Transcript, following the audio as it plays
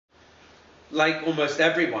Like almost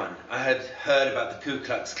everyone, I had heard about the Ku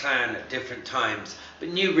Klux Klan at different times, but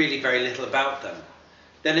knew really very little about them.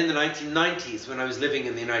 Then in the 1990s, when I was living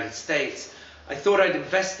in the United States, I thought I'd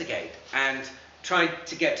investigate and try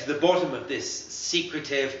to get to the bottom of this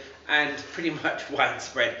secretive and pretty much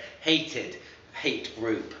widespread hate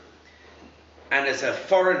group. And as a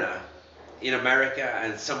foreigner in America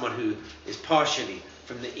and someone who is partially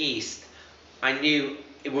from the East, I knew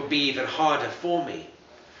it would be even harder for me.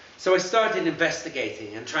 So I started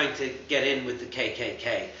investigating and trying to get in with the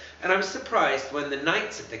KKK. And I was surprised when the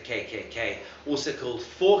Knights of the KKK, also called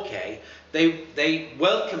 4K, they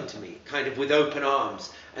welcomed me kind of with open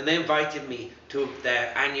arms, and they invited me to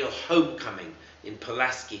their annual homecoming in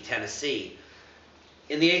Pulaski, Tennessee.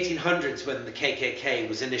 In the 1800s, when the KKK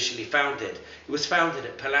was initially founded, it was founded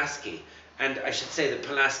at Pulaski. And I should say that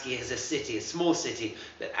Pulaski is a city, a small city,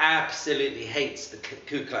 that absolutely hates the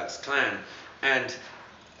Ku Klux Klan. And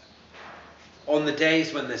on the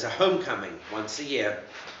days when there's a homecoming once a year,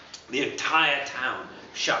 the entire town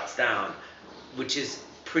shuts down, which is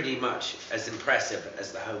pretty much as impressive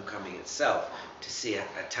as the homecoming itself, to see a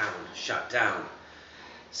town shut down.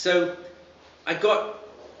 So I got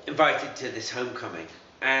invited to this homecoming,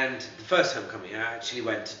 and the first homecoming, I actually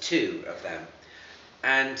went to 2 of them.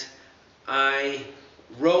 And I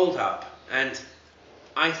rolled up, and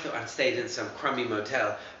I thought I'd stayed in some crummy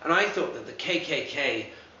motel, and I thought that the KKK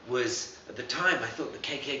was, at the time, I thought the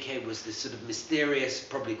KKK was this sort of mysterious,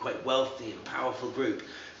 probably quite wealthy and powerful group.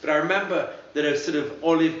 But I remember that a sort of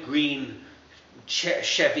olive green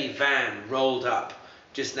Chevy van rolled up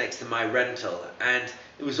just next to my rental, and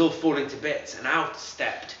it was all falling to bits, and out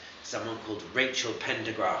stepped someone called Rachel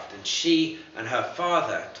Pendergraft, and she and her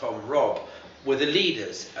father, Tom Robb, were the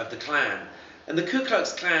leaders of the Klan. And the Ku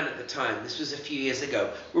Klux Klan at the time, this was a few years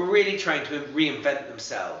ago, were really trying to reinvent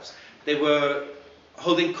themselves. They were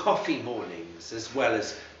holding coffee mornings as well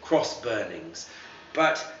as cross burnings,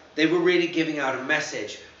 but they were really giving out a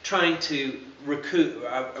message, trying to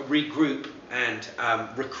regroup and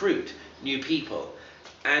recruit new people.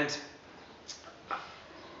 And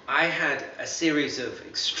I had a series of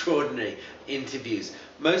extraordinary interviews,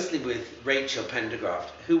 mostly with Rachel Pendergraft,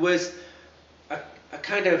 who was a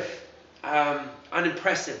kind of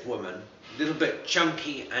unimpressive woman, a little bit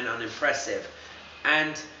chunky and unimpressive,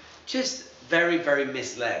 and just very, very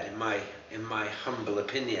misled in my humble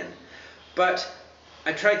opinion. But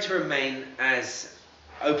I tried to remain as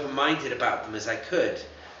open-minded about them as I could.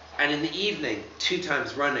 And in the evening, 2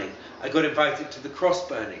 times running, I got invited to the cross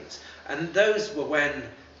burnings. And those were when,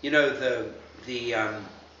 you know, the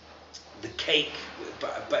cake,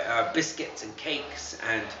 biscuits and cakes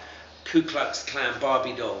and Ku Klux Klan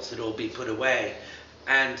Barbie dolls had all been put away.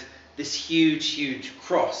 And this huge, huge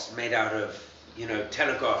cross made out of, you know,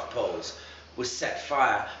 telegraph poles was set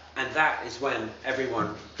fire. And that is when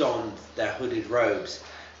everyone donned their hooded robes.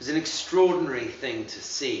 It was an extraordinary thing to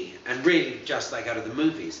see, and really just like out of the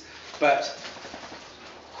movies, but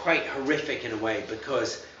quite horrific in a way,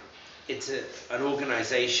 because it's an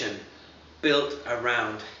organization built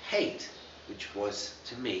around hate, which was,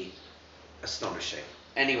 to me, astonishing.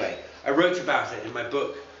 Anyway, I wrote about it in my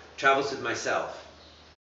book, Travels with Myself.